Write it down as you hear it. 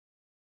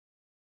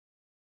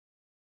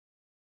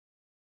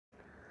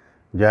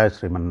Jai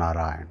Sriman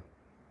Narayan.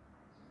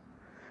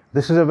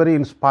 This is a very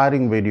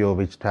inspiring video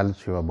which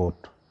tells you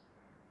about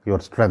your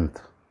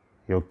strength,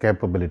 your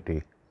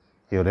capability,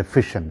 your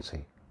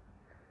efficiency.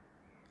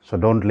 So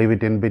don't leave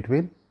it in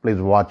between. Please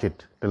watch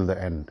it till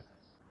the end.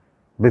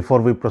 Before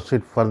we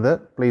proceed further,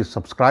 please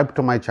subscribe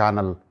to my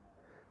channel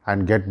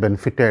and get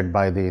benefited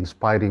by the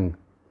inspiring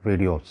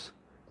videos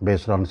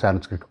based on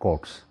Sanskrit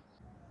quotes.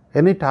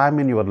 Any time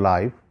in your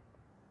life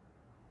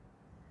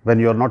when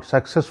you are not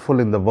successful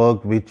in the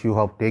work which you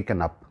have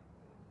taken up,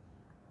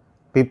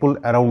 people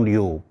around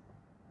you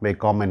may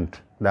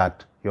comment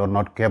that you are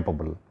not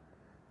capable,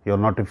 you are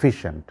not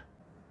efficient.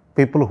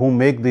 People who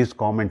make these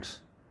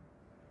comments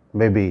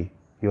may be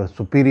your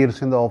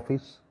superiors in the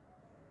office,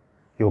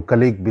 your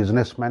colleague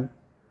businessmen,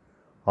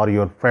 or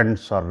your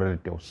friends or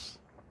relatives.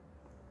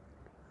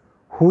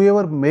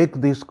 Whoever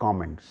make these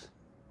comments,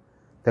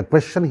 the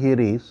question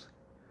here is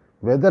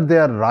whether they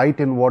are right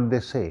in what they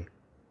say,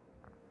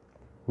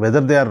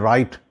 whether they are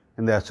right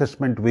in the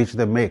assessment which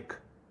they make.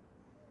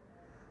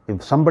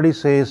 If somebody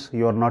says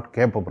you are not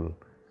capable,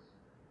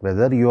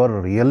 whether you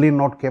are really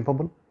not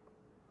capable?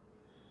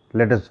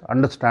 Let us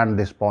understand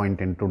this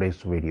point in today's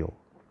video.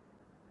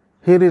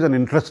 Here is an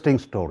interesting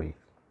story.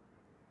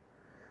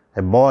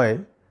 A boy,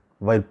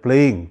 while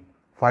playing,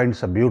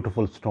 finds a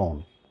beautiful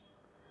stone.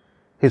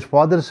 His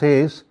father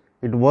says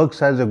it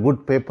works as a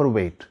good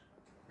paperweight.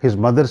 His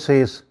mother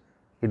says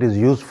it is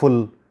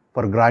useful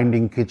for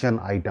grinding kitchen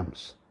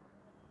items.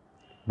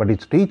 But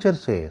his teacher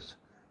says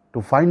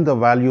to find the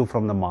value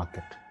from the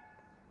market.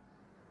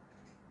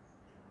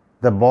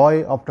 The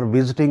boy, after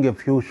visiting a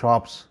few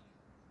shops,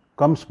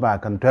 comes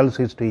back and tells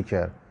his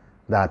teacher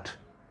that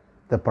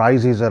the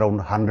price is around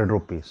 100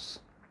 rupees.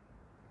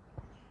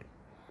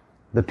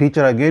 The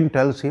teacher again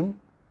tells him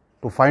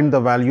to find the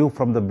value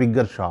from the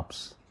bigger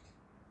shops.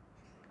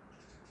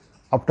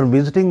 After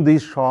visiting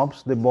these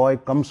shops, the boy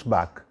comes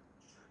back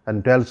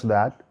and tells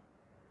that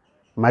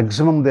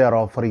maximum they are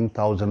offering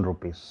 1000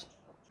 rupees.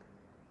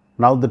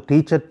 Now the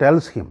teacher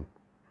tells him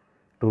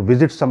to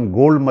visit some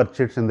gold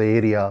merchants in the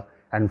area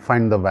and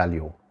find the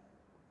value.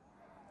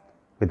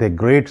 With a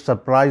great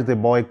surprise, the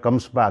boy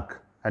comes back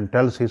and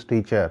tells his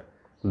teacher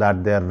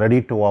that they are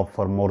ready to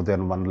offer more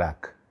than 1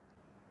 lakh.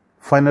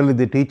 Finally,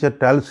 the teacher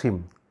tells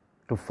him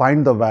to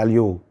find the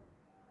value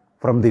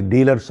from the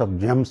dealers of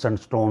gems and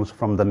stones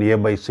from the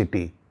nearby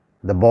city.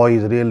 The boy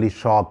is really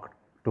shocked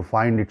to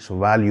find its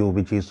value,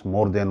 which is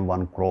more than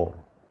 1 crore.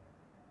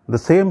 The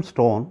same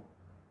stone,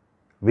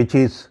 which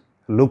is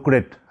looked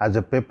at as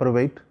a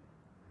paperweight,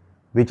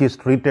 which is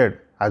treated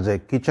as a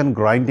kitchen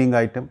grinding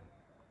item,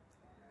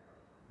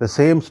 the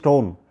same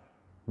stone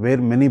where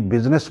many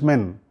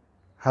businessmen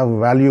have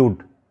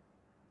valued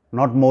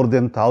not more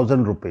than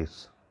 1000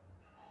 rupees,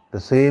 the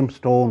same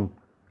stone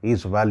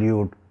is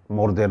valued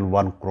more than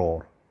 1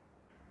 crore.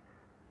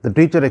 The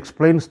teacher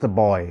explains the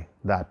boy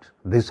that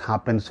this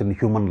happens in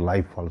human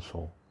life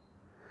also.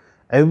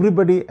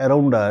 Everybody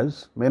around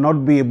us may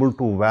not be able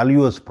to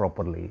value us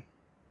properly.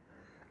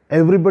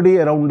 Everybody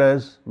around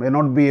us may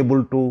not be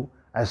able to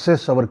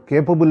assess our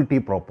capability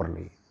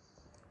properly.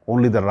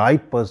 Only the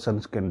right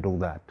persons can do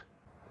that.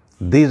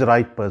 These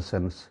right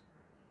persons,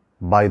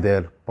 by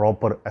their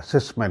proper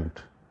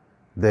assessment,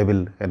 they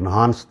will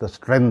enhance the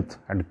strength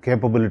and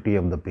capability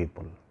of the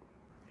people.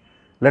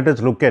 Let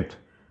us look at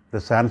the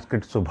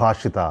Sanskrit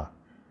Subhashita,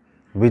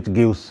 which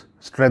gives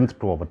strength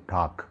to our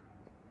talk.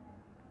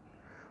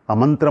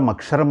 Amantram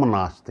aksharam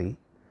nasti,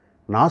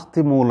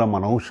 nasti moolam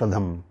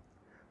anaushadham,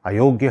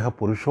 ayogyaha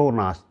purusho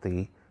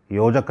nasti,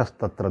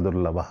 yojakastatra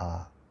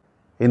durlabha.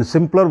 In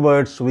simpler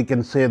words, we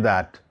can say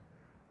that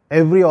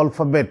every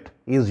alphabet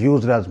is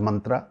used as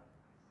mantra,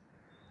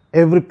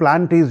 every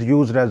plant is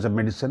used as a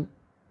medicine,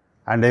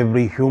 and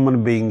every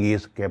human being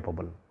is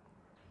capable.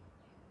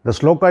 The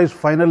sloka is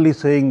finally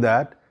saying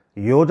that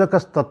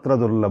yojakastatra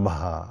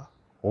durlabha,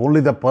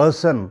 only the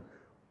person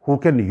who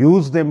can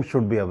use them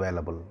should be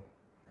available.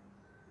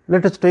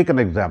 Let us take an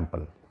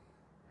example.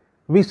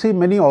 We see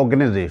many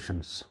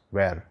organizations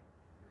where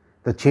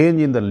the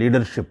change in the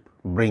leadership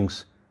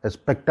brings a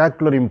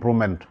spectacular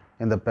improvement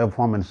in the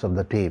performance of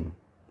the team.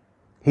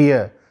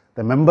 Here,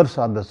 the members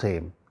are the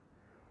same,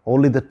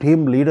 only the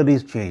team leader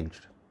is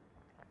changed.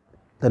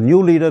 The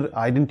new leader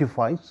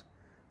identifies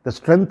the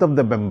strength of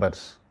the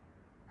members,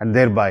 and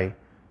thereby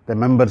the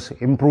members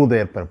improve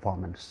their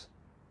performance.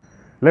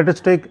 Let us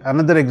take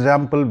another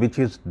example which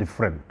is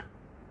different.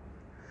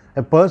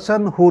 A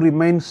person who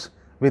remains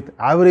with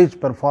average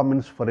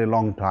performance for a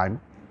long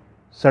time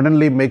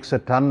suddenly makes a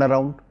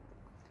turnaround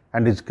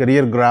and his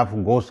career graph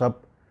goes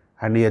up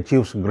and he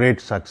achieves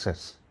great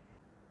success.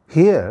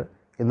 Here,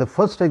 in the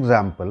first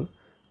example,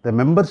 the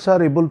members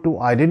are able to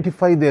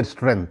identify their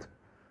strength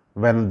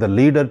when the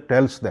leader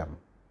tells them.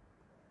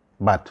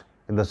 But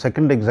in the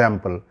second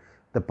example,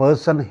 the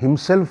person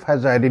himself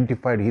has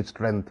identified his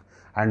strength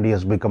and he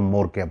has become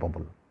more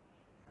capable.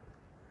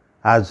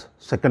 As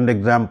second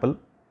example,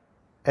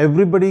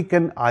 everybody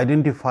can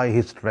identify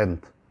his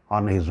strength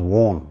on his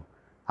own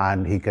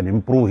and he can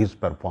improve his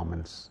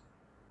performance.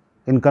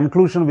 In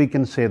conclusion, we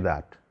can say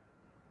that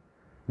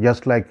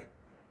just like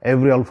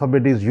Every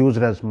alphabet is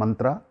used as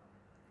mantra.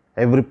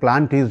 Every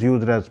plant is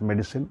used as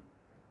medicine.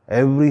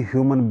 Every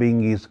human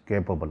being is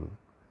capable.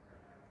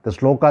 The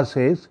sloka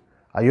says,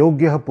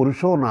 Ayogyah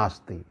Purusho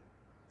Nasti.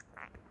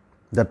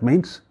 That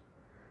means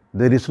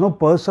there is no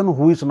person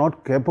who is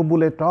not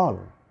capable at all.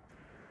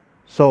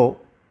 So,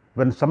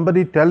 when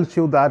somebody tells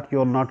you that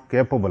you are not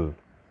capable,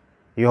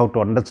 you have to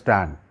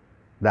understand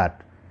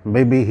that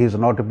maybe he is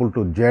not able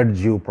to judge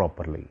you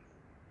properly.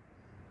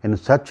 In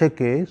such a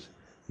case,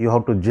 you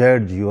have to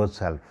judge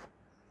yourself.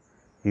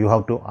 You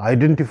have to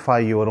identify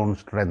your own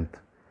strength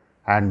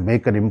and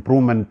make an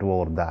improvement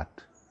over that.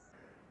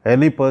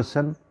 Any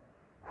person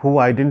who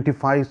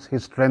identifies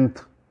his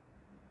strength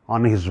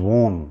on his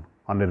own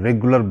on a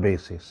regular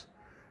basis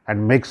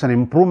and makes an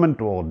improvement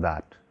over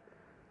that,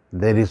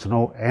 there is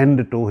no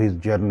end to his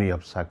journey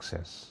of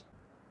success.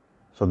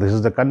 So this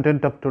is the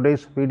content of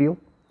today's video.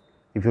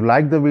 If you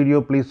like the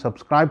video, please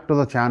subscribe to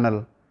the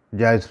channel.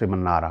 Jai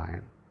Sriman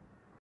Narayan.